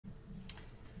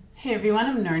Hey everyone,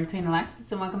 I'm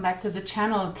NornQueenAlexis and welcome back to the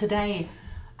channel. Today,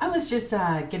 I was just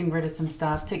getting rid of some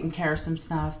stuff, taking care of some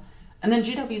stuff, and then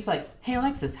GW's like, hey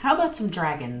Alexis, how about some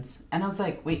dragons? And I was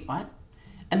like, wait, what?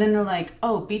 And then they're like,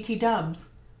 oh, BT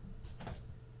dubs,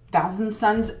 Thousand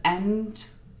Suns and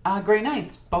Grey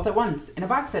Knights, both at once, in a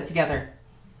box set together.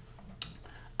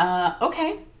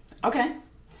 Okay.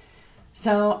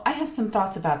 So, I have some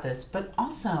thoughts about this, but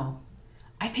also,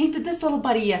 I painted this little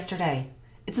buddy yesterday.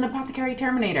 It's an Apothecary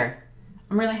Terminator.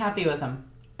 I'm really happy with him.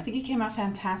 I think he came out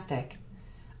fantastic.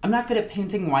 I'm not good at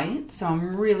painting white, so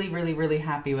I'm really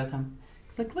happy with him.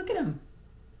 It's like, look at him.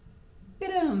 Look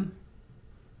at him.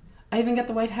 I even got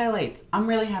the white highlights. I'm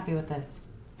really happy with this.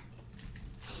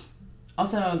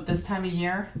 Also, this time of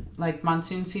year, like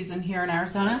monsoon season here in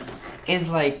Arizona, is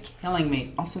like killing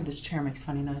me. Also, this chair makes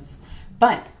funny noises.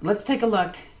 But let's take a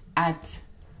look at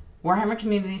Warhammer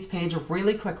Communities page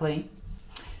really quickly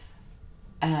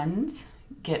and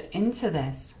get into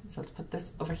this. So let's put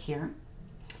this over here.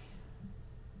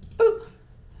 Boop.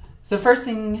 So first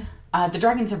thing, the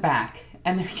dragons are back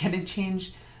and they're going to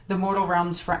change the mortal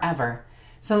realms forever.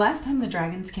 So last time the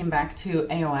dragons came back to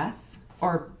AOS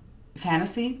or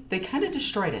fantasy, they kind of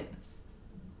destroyed it.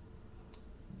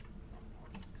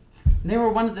 They were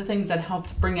one of the things that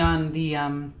helped bring on the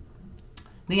end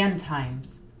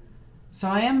times. So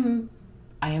I am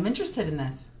interested in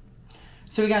this.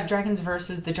 So we got dragons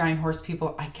versus the giant horse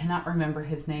people. I cannot remember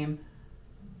his name.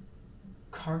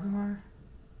 Kragnos?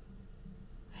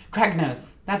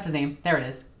 That's his name. There it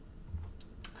is.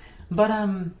 But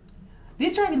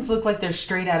these dragons look like they're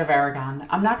straight out of Aragon.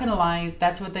 I'm not gonna lie,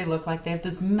 that's what they look like. They have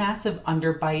this massive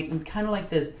underbite and kind of like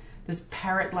this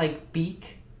parrot-like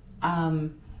beak.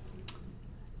 And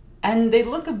they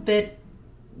look a bit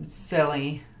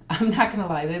silly. I'm not gonna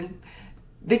lie.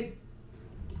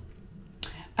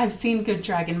 I've seen good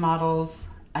dragon models,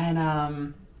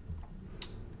 and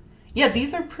yeah,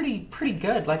 these are pretty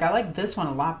good. Like, I like this one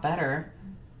a lot better,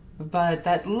 but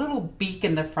that little beak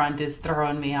in the front is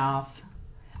throwing me off.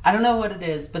 I don't know what it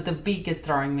is, but the beak is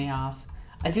throwing me off.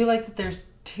 I do like that there's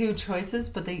two choices,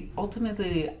 but they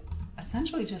ultimately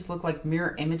essentially just look like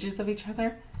mirror images of each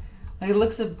other. Like, it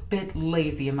looks a bit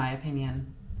lazy in my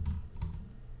opinion.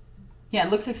 Yeah, it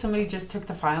looks like somebody just took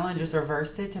the file and just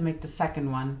reversed it to make the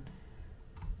second one.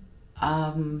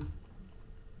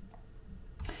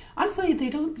 Honestly, they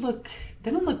don't look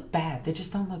bad. They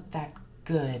just don't look that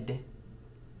good.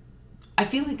 I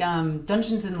feel like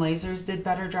Dungeons and Lasers did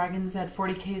better dragons at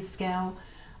 40k scale.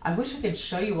 I wish I could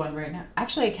show you one right now.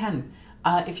 Actually, I can.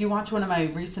 If you watch one of my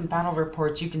recent battle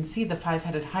reports, you can see the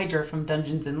 5-headed Hydra from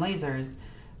Dungeons and Lasers,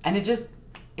 and it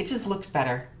just looks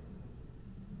better.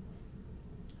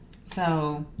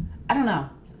 So, I don't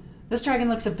know. This dragon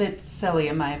looks a bit silly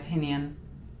in my opinion.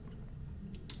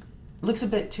 Looks a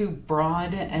bit too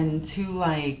broad and too,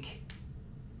 like,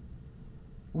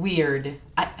 weird.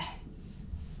 I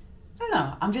don't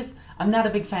know. I'm not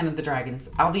a big fan of the dragons.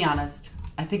 I'll be honest.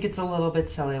 I think it's a little bit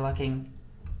silly looking.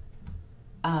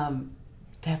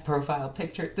 That profile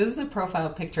picture. This is a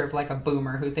profile picture of, like, a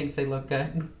boomer who thinks they look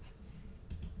good.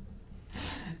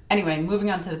 Anyway, moving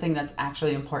on to the thing that's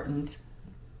actually important.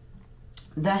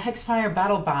 The Hexfire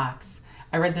Battlebox.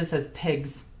 I read this as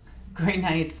pigs. Grey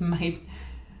Knights might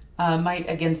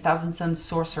against Thousand Suns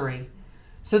sorcery.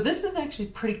 So this is actually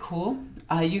pretty cool.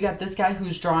 You got this guy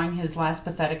who's drawing his last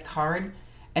pathetic card,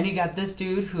 and you got this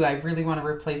dude who I really want to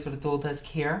replace with a dual disc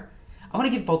here. I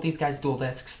want to give both these guys dual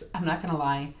discs. I'm not gonna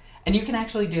lie. And you can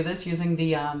actually do this using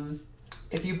the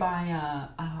if you buy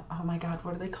oh my god,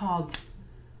 what are they called?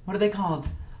 What are they called?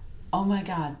 Oh my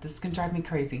god, this is gonna drive me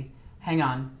crazy. Hang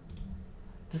on.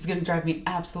 This is gonna drive me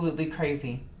absolutely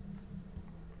crazy.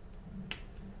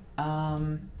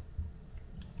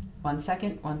 One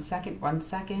second.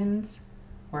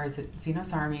 Where is it?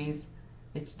 Xenos Armies.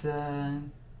 It's the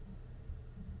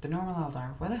normal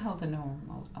Eldar. Where the hell the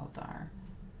normal Eldar?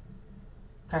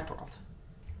 Craft World.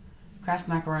 Craft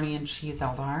Macaroni and Cheese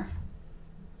Eldar.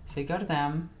 So you go to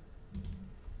them.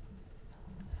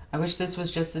 I wish this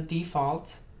was just the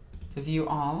default to view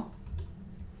all.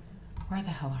 Where the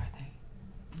hell are they?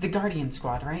 The Guardian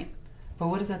Squad, right? But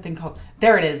what is that thing called?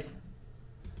 There it is.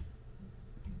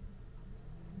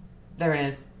 There it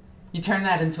is. You turn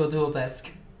that into a dual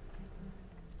disc.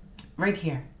 Right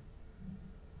here.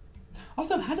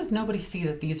 Also, how does nobody see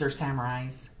that these are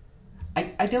samurais?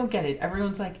 I don't get it.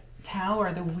 Everyone's like, Tau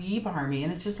or the Weeb army.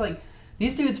 And it's just like,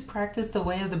 these dudes practice the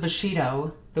way of the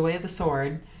Bushido, the way of the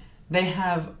sword. They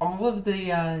have all of the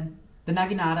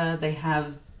naginata. They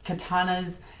have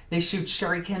katanas. They shoot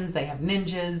shurikens. They have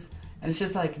ninjas. And it's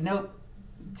just like, nope.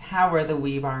 Tau or the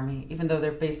Weeb army. Even though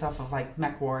they're based off of like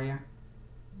Mech Warrior.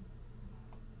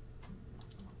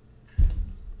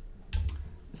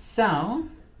 So,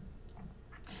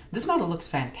 this model looks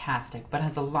fantastic, but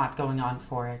has a lot going on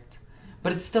for it.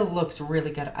 But it still looks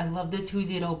really good. I love the two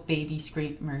little baby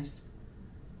screamers.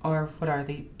 Or what are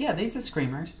they? Yeah, these are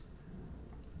screamers.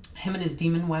 Him and his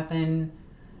demon weapon.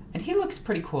 And he looks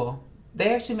pretty cool.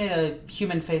 They actually made a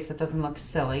human face that doesn't look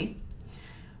silly.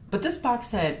 But this box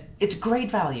set, it's great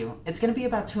value. It's going to be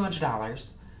about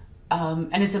 $200.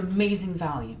 And it's amazing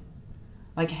value.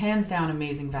 Like, hands down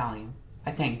amazing value,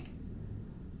 I think.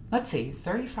 Let's see,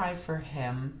 35 for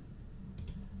him.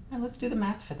 All right, let's do the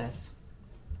math for this.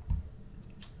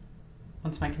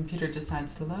 Once my computer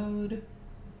decides to load.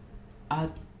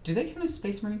 Do they count as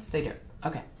Space Marines? They do.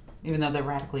 Okay. Even though they're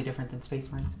radically different than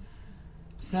Space Marines.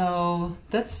 So,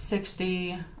 that's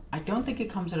 60. I don't think it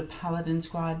comes with a Paladin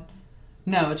squad.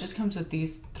 No, it just comes with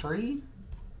these 3.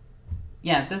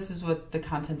 Yeah, this is what the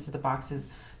contents of the box is.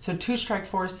 So 2 Strike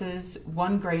Forces,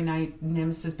 1 Grey Knight,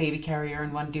 Nemesis Baby Carrier,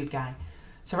 and 1 Dude Guy.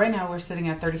 So right now we're sitting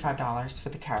at $35 for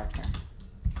the character.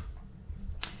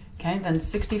 Okay, then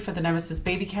 60 for the Nemesis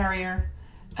Baby Carrier.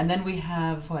 And then we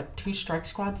have, what, 2 Strike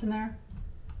Squads in there?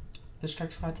 The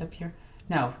Strike Squad's up here?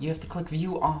 No, you have to click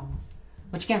View All.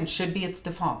 Which again, should be its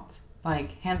default.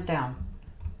 Like, hands down.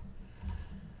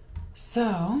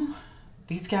 So,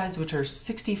 these guys, which are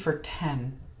 60 for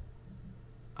 10.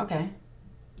 Okay.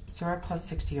 So we're at plus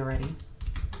 60 already.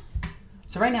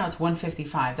 So right now it's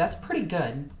 155. That's pretty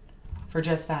good for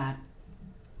just that.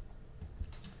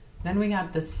 Then we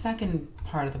got the second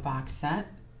part of the box set,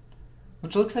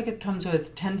 which looks like it comes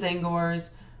with 10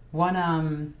 Zangors,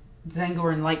 1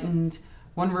 Zangor Enlightened,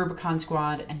 1 Rubicon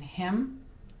Squad, and him.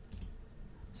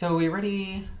 So we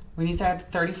need to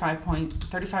add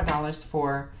 $35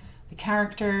 for the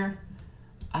character.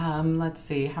 Let's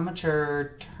see, how much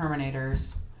are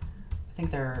Terminators? I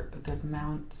think they're a good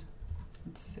amount.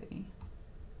 Let's see.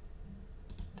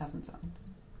 1,000 Suns.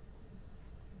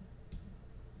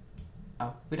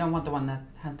 Oh, we don't want the one that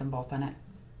has them both in it.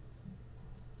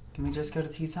 Can we just go to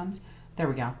T-Suns? There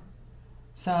we go.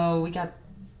 So we got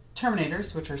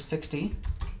Terminators, which are 60.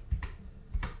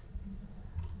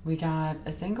 We got a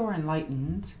Zangor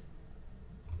Enlightened,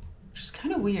 which is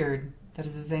kind of weird that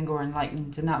it's a Zangor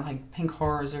Enlightened and not like Pink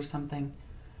Horrors or something.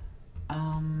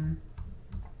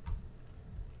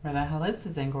 Where the hell is the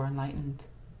Zangor Enlightened?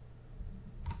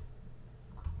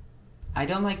 I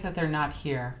don't like that they're not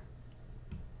here.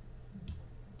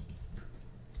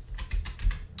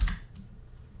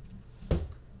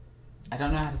 I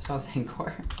don't know how to spell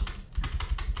Zangor.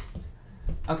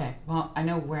 Okay, well, I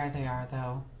know where they are,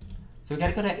 though. So we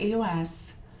gotta go to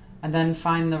AOS, and then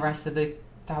find the rest of the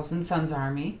Thousand Suns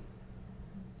army.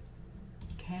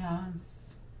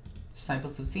 Chaos.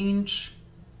 Disciples of Zinj.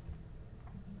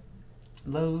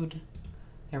 Load.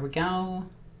 There we go.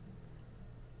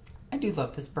 I do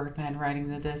love this Birdman riding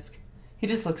the disc. He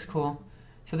just looks cool.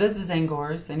 So this is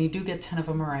Zangors, and you do get 10 of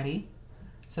them already.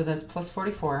 So that's plus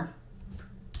 44.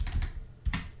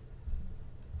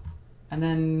 And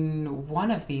then one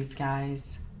of these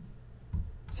guys.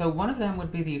 So one of them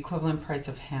would be the equivalent price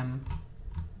of him.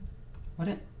 Would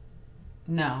it?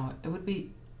 No, it would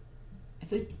be...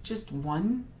 Is it just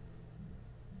one?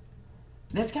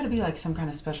 That's got to be like some kind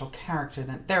of special character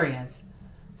then. There he is.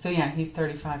 So yeah, he's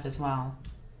 35 as well.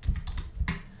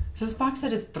 So this box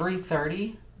set is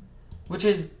 $330, which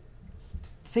is...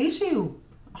 saves you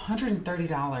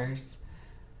 $130,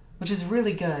 which is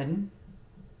really good.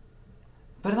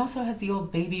 But it also has the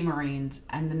old baby Marines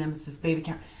and the Nemesis baby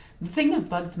count. The thing that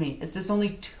bugs me is there's only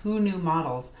 2 new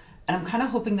models. And I'm kind of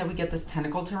hoping that we get this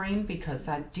tentacle terrain because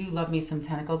I do love me some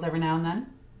tentacles every now and then.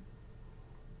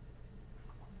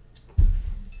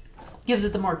 Gives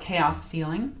it the more chaos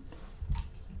feeling.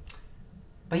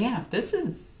 But yeah, this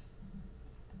is...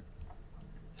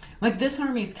 like, this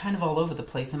army is kind of all over the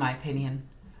place in my opinion.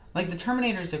 Like, the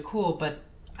Terminators are cool, but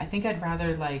I think I'd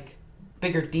rather, like,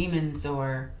 bigger demons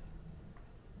or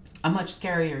a much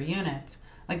scarier unit.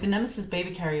 Like, the Nemesis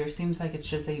Baby Carrier seems like it's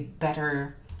just a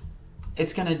better...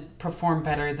 it's going to perform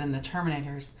better than the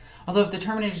Terminators. Although if the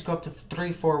Terminators go up to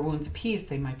 3-4 wounds apiece,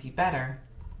 they might be better.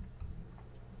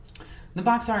 The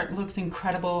box art looks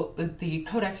incredible. The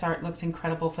Codex art looks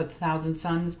incredible for the Thousand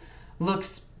Suns.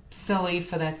 Looks silly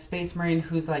for that Space Marine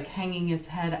who's like hanging his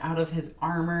head out of his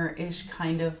armor-ish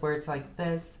kind of, where it's like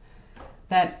this.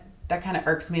 That kind of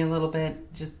irks me a little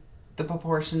bit. Just the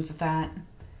proportions of that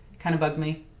kind of bug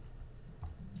me.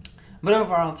 But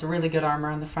overall, it's a really good armor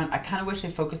on the front. I kind of wish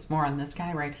they focused more on this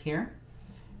guy right here,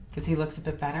 because he looks a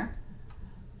bit better.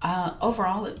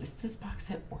 Overall, is this box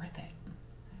set worth it?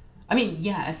 I mean,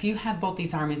 yeah, if you have both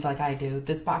these armies like I do,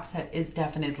 this box set is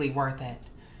definitely worth it.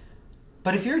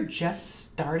 But if you're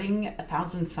just starting a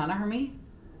Thousand Sun army,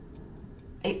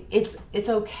 It's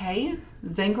okay.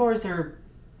 Zangors are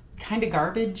kind of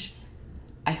garbage.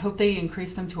 I hope they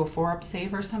increase them to a 4-up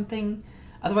save or something.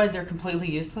 Otherwise, they're completely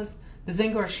useless. The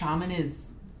Zangor Shaman is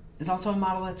also a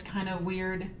model that's kind of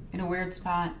weird, in a weird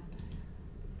spot.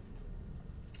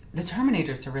 The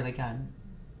Terminators are really good.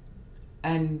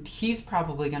 And he's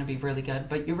probably going to be really good,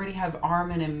 but you already have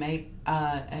Armin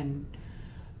and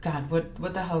God,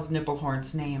 what the hell's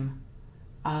Nibblehorn's name?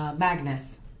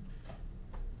 Magnus.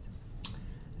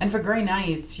 And for Grey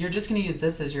Knights, you're just going to use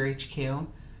this as your HQ.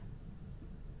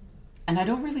 And I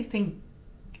don't really think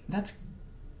that's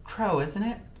Crow, isn't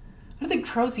it? I don't think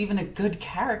Crow's even a good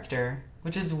character,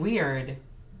 which is weird.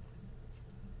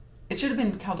 It should have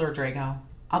been Keldor Drago.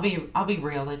 I'll be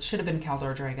real. It should have been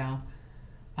Keldor Drago.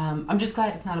 I'm just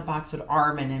glad it's not a box with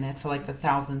Armin in it for like the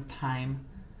 1000th time.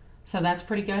 So that's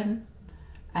pretty good.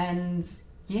 And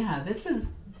yeah, this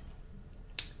is...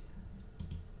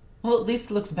 Well, at least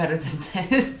it looks better than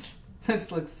this.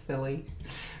 This looks silly.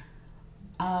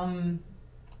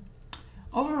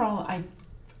 Overall, I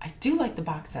do like the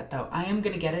box set, though. I am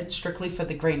going to get it strictly for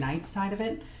the Grey Knight side of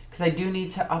it, because I do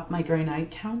need to up my Grey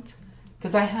Knight count.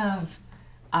 Because I have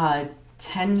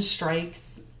 10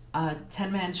 strikes,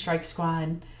 10-man strike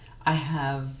squad. I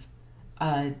have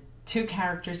 2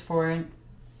 characters for it.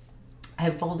 I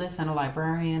have Voldus and a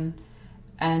Librarian.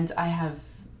 And I have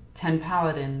 10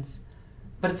 Paladins.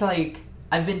 But it's like,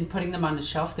 I've been putting them on the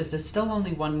shelf because there's still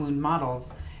only 1 wound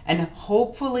models. And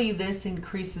hopefully this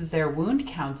increases their wound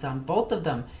counts on both of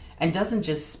them and doesn't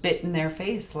just spit in their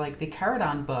face like the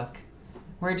Caradon book,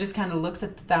 where it just kind of looks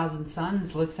at the Thousand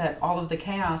Suns, looks at all of the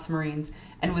Chaos Marines,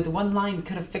 and with one line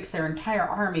could have fixed their entire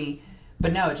army.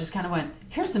 But no, it just kind of went,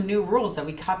 here's some new rules that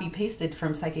we copy-pasted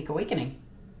from Psychic Awakening.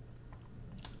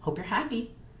 Hope you're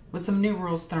happy with some new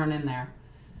rules thrown in there.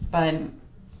 But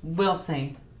we'll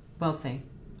see. We'll see.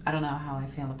 I don't know how I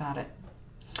feel about it.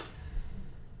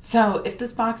 So if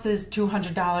this box is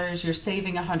 $200, you're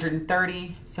saving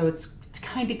 $130, so it's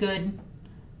kind of good.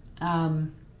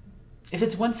 If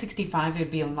it's $165, it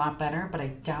would be a lot better, but I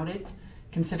doubt it,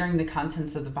 considering the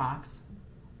contents of the box.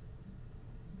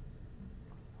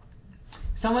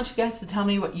 So I want you guys to tell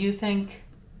me what you think.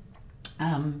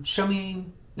 Tell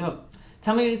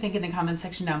me what you think in the comment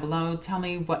section down below. Tell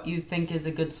me what you think is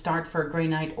a good start for a Grey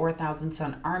Knight or Thousand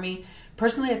Sun army.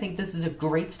 Personally, I think this is a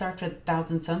great start for the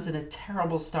Thousand Suns and a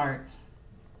terrible start.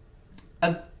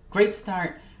 A great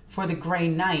start for the Grey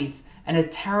Knights and a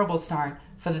terrible start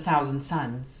for the Thousand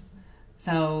Suns.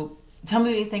 So tell me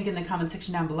what you think in the comment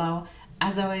section down below.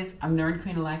 As always, I'm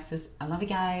NornQueenAlexis. I love you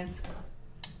guys.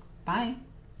 Bye.